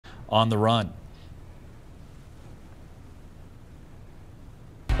on the run.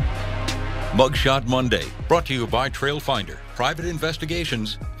 Mugshot Monday, brought to you by Trailfinder, Private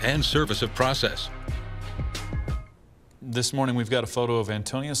Investigations, and Service of Process. This morning we've got a photo of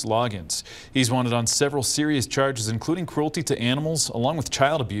Antonius Loggins. He's wanted on several serious charges, including cruelty to animals, along with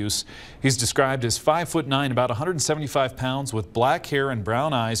child abuse. He's described as 5'9", about 175 pounds, with black hair and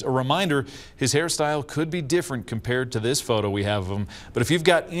brown eyes. A reminder, his hairstyle could be different compared to this photo we have of him. But if you've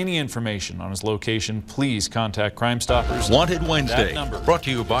got any information on his location, please contact Crime Stoppers. Wanted Wednesday, brought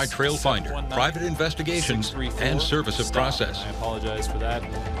to you by Trailfinder, Private Investigations, and Service of Process. I apologize for that.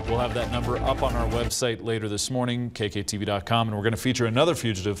 We'll have that number up on our website later this morning, KKTV.com, and we're going to feature another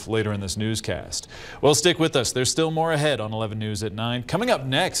fugitive later in this newscast. Well, stick with us. There's still more ahead on 11 News at 9. Coming up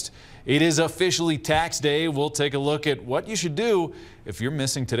next, it is officially tax day. We'll take a look at what you should do if you're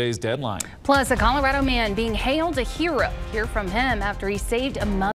missing today's deadline. Plus, a Colorado man being hailed a hero. Hear from him after he saved a mother.